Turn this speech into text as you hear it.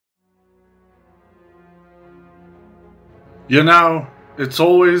You know, it's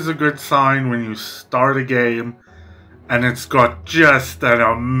always a good sign when you start a game and it's got just an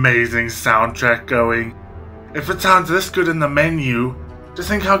amazing soundtrack going. If it sounds this good in the menu, just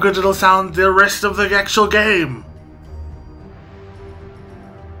think how good it'll sound the rest of the actual game.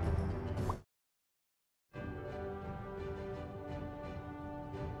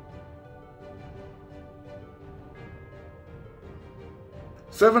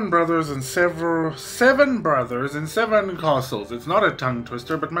 Seven brothers and seven castles. It's not a tongue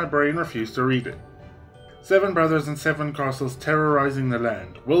twister, but my brain refused to read it. 7 brothers and 7 castles terrorizing the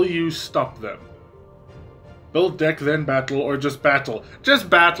land. Will you stop them? Build deck, then battle, or just battle? Just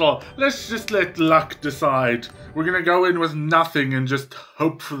battle! Let's just let luck decide. We're gonna go in with nothing and just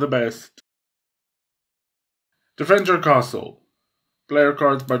hope for the best. Defend your castle. Player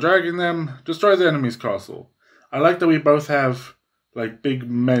cards by dragging them. Destroy the enemy's castle. I like that we both have like big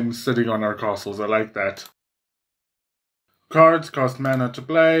men sitting on our castles. I like that. Cards cost mana to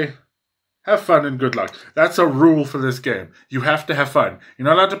play. Have fun and good luck. That's a rule for this game. You have to have fun. You're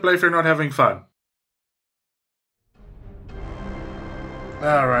not allowed to play if you're not having fun.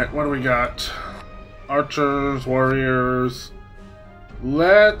 Alright, what do we got? Archers, warriors.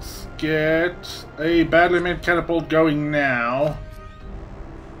 Let's get a badly made catapult going now.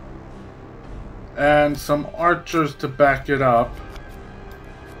 And some archers to back it up.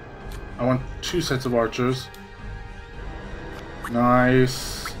 I want 2 sets of archers.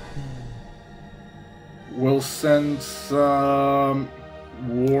 Nice. We'll send some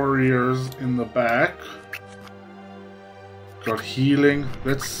warriors in the back. Got healing.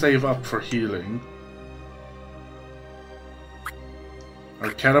 Let's save up for healing.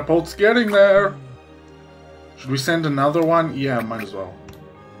 Our catapult's getting there. Should we send another one? Yeah, might as well.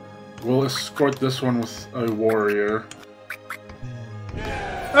 We'll escort this one with a warrior.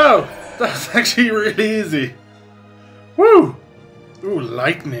 Oh! That's actually really easy. Woo! Ooh,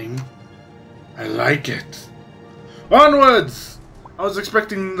 lightning. I like it. Onwards! I was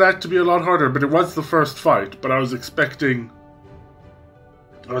expecting that to be a lot harder, but it was the first fight. But I was expecting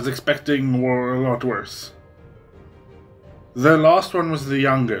a lot worse. The last one was the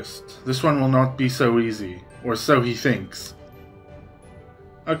youngest. This one will not be so easy, or so he thinks.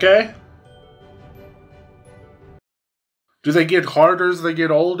 Okay. Do they get harder as they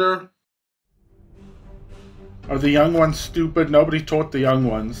get older? Are the young ones stupid? Nobody taught the young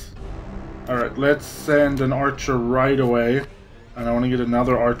ones. Alright, let's send an archer right away. And I want to get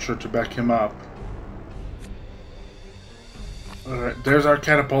another archer to back him up. Alright, there's our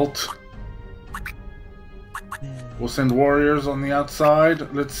catapult. We'll send warriors on the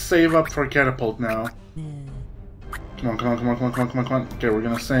outside. Let's save up for a catapult now. Come on, come on, come on, come on, come on, come on, come on. Okay, we're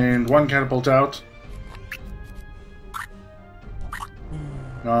gonna send 1 catapult out.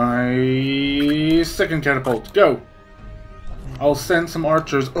 Nice. 2nd catapult, go! I'll send some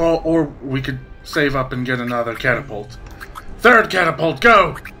archers. Oh, or we could save up and get another catapult. 3rd catapult,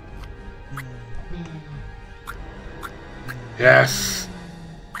 go! Yes!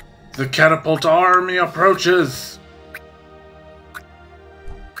 The catapult army approaches!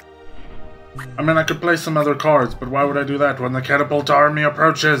 I mean, I could play some other cards, but why would I do that when the catapult army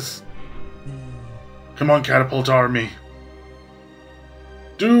approaches? Come on, catapult army.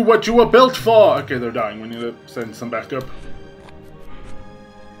 Do what you were built for! Okay, they're dying. We need to send some backup.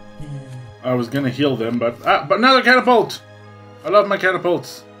 I was gonna heal them, but another catapult! I love my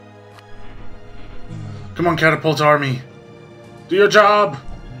catapults. Come on, catapult army. Do your job!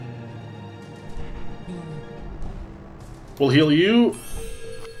 We'll heal you.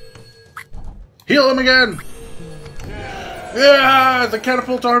 Heal him again! Yeah! The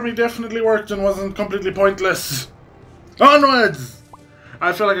catapult army definitely worked and wasn't completely pointless. Onwards!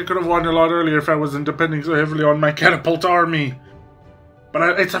 I feel like I could have won a lot earlier if I wasn't depending so heavily on my catapult army.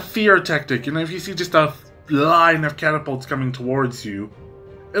 But it's a fear tactic, you know, if you see just a line of catapults coming towards you,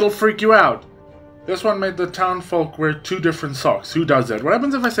 it'll freak you out. This one made the townfolk wear 2 different socks. Who does that? What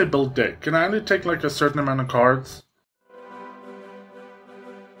happens if I say build deck? Can I only take like a certain amount of cards?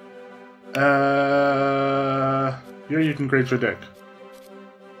 Here you can create your deck.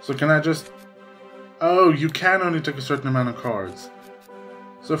 So can I just... Oh, you can only take a certain amount of cards.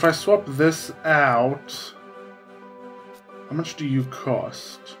 So if I swap this out... How much do you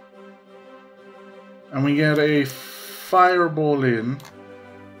cost? And we get a fireball in.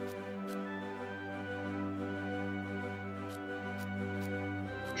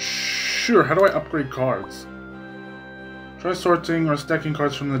 Sure, how do I upgrade cards? Try sorting or stacking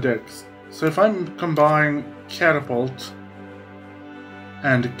cards from the decks. So if I'm combining catapult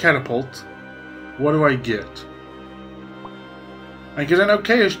and catapult, what do I get? I get an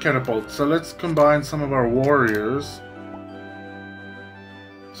okayish catapult, so let's combine some of our warriors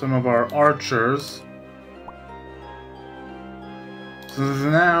some of our archers. So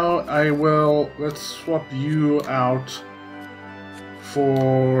now let's swap you out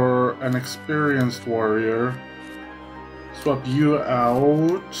for an experienced warrior. Swap you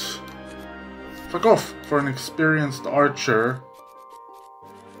out. Fuck off for an experienced archer.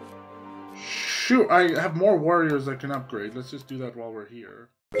 Shoot, I have more warriors I can upgrade. Let's just do that while we're here.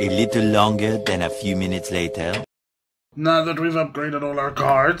 A little longer than a few minutes later. Now that we've upgraded all our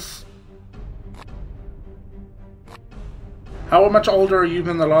cards. How much older are you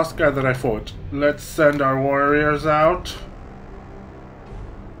than the last guy that I fought? Let's send our warriors out.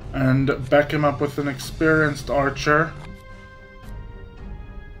 And back him up with an experienced archer.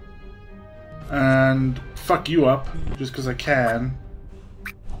 And fuck you up, just because I can.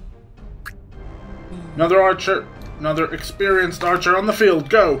 Another archer, another experienced archer on the field,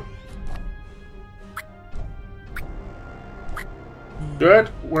 go!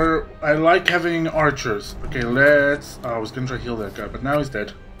 Good, I like having archers. Okay, I was gonna try to heal that guy, but now he's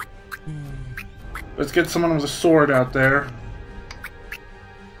dead. Let's get someone with a sword out there.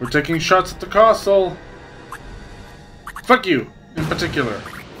 We're taking shots at the castle. Fuck you, in particular.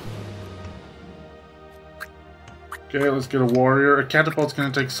 Okay, let's get a warrior. A catapult's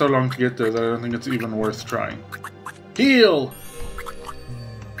gonna take so long to get there that I don't think it's even worth trying. Heal!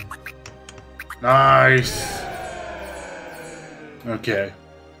 Nice! Okay.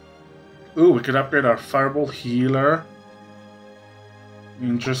 Ooh, we could upgrade our Firebolt healer.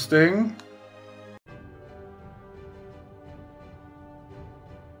 Interesting.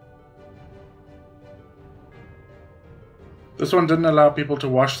 This one didn't allow people to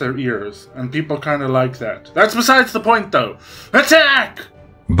wash their ears, and people kind of like that. That's besides the point, though. Attack!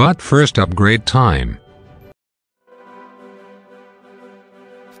 But first upgrade time.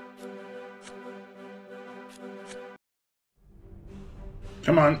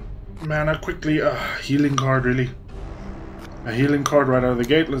 Come on, mana, quickly. Healing card, really. A healing card right out of the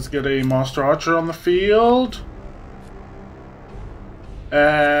gate. Let's get a Master Archer on the field.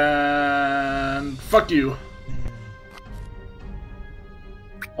 And fuck you.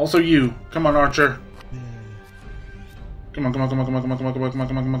 Also you. Come on, Archer. Come on, come on, come on, come on, come on, come on, come on, come on,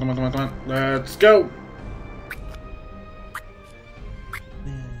 come on, come on, come on, come on, come on. Let's go.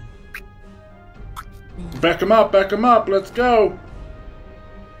 Back him up, let's go.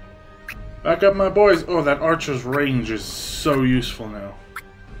 Back up, my boys. Oh, that archer's range is so useful now.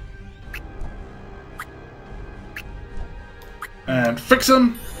 And fix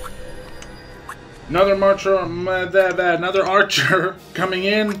him. Another another archer coming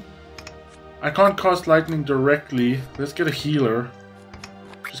in. I can't cast lightning directly. Let's get a healer.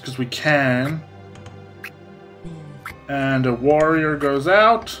 Just because we can. And a warrior goes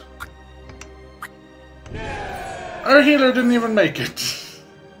out. Our healer didn't even make it.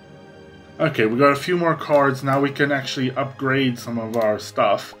 Okay, we got a few more cards. Now we can actually upgrade some of our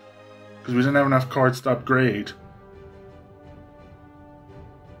stuff. Because we didn't have enough cards to upgrade.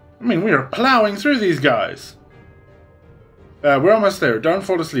 I mean, we are plowing through these guys. We're almost there. Don't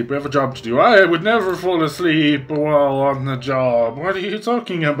fall asleep. We have a job to do. I would never fall asleep while on the job. What are you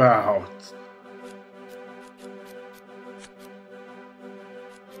talking about?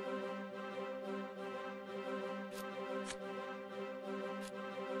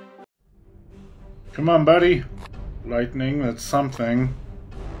 Come on, buddy. Lightning, that's something.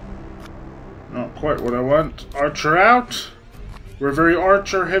 Not quite what I want. Archer out. We're a very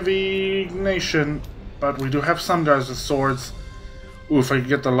archer-heavy nation, but we do have some guys with swords. Ooh, if I could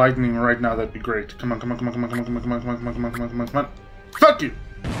get the lightning right now, that'd be great. Come on, come on, come on, come on, come on, come on, come on, come on, come on, come on, come on, come on, come on. Fuck you!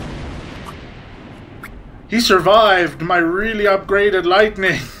 He survived my really upgraded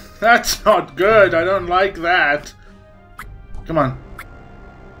lightning. That's not good. I don't like that. Come on.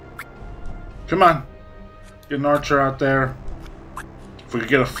 Come on. Get an archer out there. If we could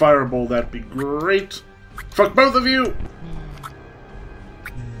get a fireball, that'd be great. Fuck both of you!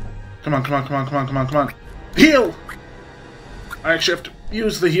 Come on, come on, come on, come on, come on, come on. Heal! I actually have to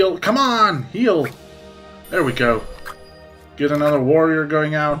use the heal. Come on! Heal! There we go. Get another warrior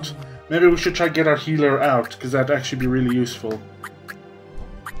going out. Maybe we should try to get our healer out, because that'd actually be really useful.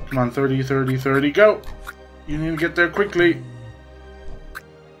 Come on, 30, 30, 30, go! You need to get there quickly.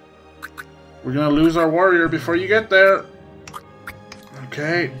 We're gonna lose our warrior before you get there.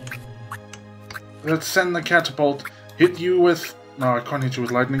 Okay. Let's send the catapult. Hit you with... No, I can't hit you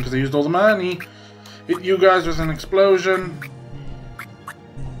with lightning because I used all the money. Hit you guys with an explosion.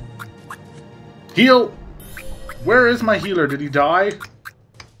 Heal! Where is my healer? Did he die?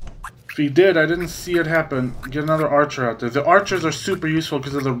 If he did, I didn't see it happen. Get another archer out there. The archers are super useful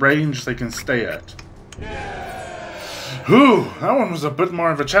because of the range they can stay at. Whew, that one was a bit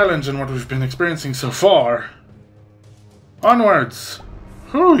more of a challenge than what we've been experiencing so far. Onwards!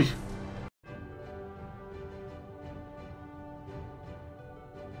 Whew!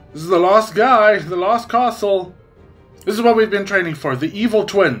 This is the last guy, the last castle. This is what we've been training for, the evil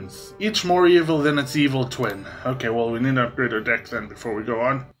twins. Each more evil than its evil twin. Okay, well, we need to upgrade our deck then before we go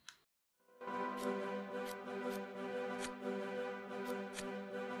on.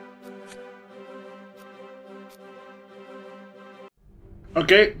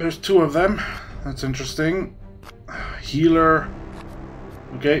 Okay, there's two of them. That's interesting. Healer.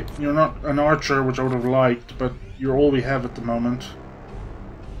 Okay, you're not an archer, which I would have liked, but you're all we have at the moment.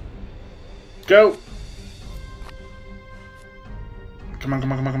 Go! Come on,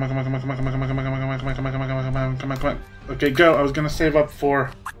 come on, come on, come on, come on, come on, come on, come on, come on, come on, come on, come on, come on, come on, come on, come on, come on, come on. Okay, go. I was gonna save up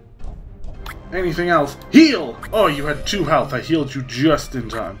for anything else. Heal! Oh, you had 2 health. I healed you just in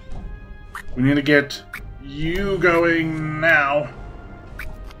time. We need to get you going now.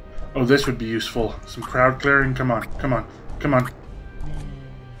 Oh, this would be useful. Some crowd clearing. Come on, come on, come on.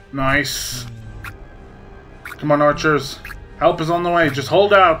 Nice. Come on, archers. Help is on the way. Just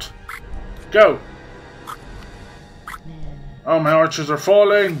hold out. Go. Oh, my archers are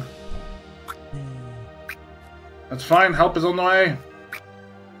falling. That's fine. Help is on the way.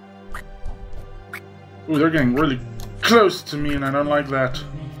 Ooh, they're getting really close to me, and I don't like that.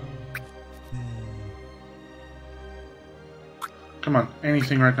 Come on,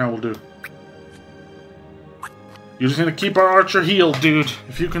 anything right now will do. You just need to keep our archer healed, dude.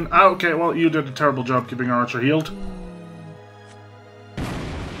 If you can... Oh, okay, well, you did a terrible job keeping our archer healed.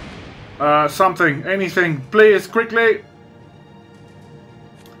 Something, anything, please, quickly.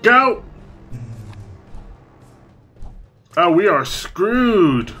 Go! Oh, we are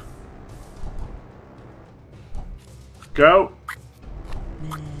screwed. Go.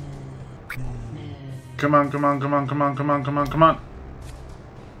 Come on, come on, come on, come on, come on, come on, come on.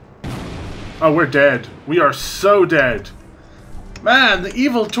 Oh, we're dead. We are so dead. Man, the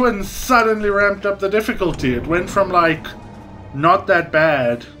evil twins suddenly ramped up the difficulty. It went from, like, not that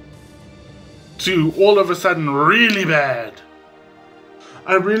bad to all of a sudden really bad.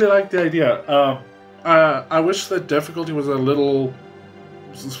 I really like the idea. I wish the difficulty was a little...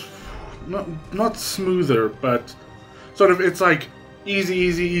 Not smoother, but sort of, it's like easy,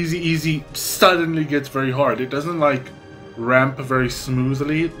 easy, easy, easy, suddenly gets very hard. It doesn't, like, ramp very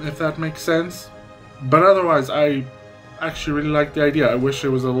smoothly, if that makes sense. But otherwise, I actually really like the idea. I wish it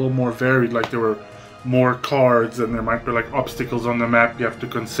was a little more varied, like there were more cards and there might be like obstacles on the map you have to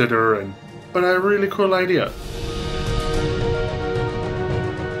consider, but a really cool idea.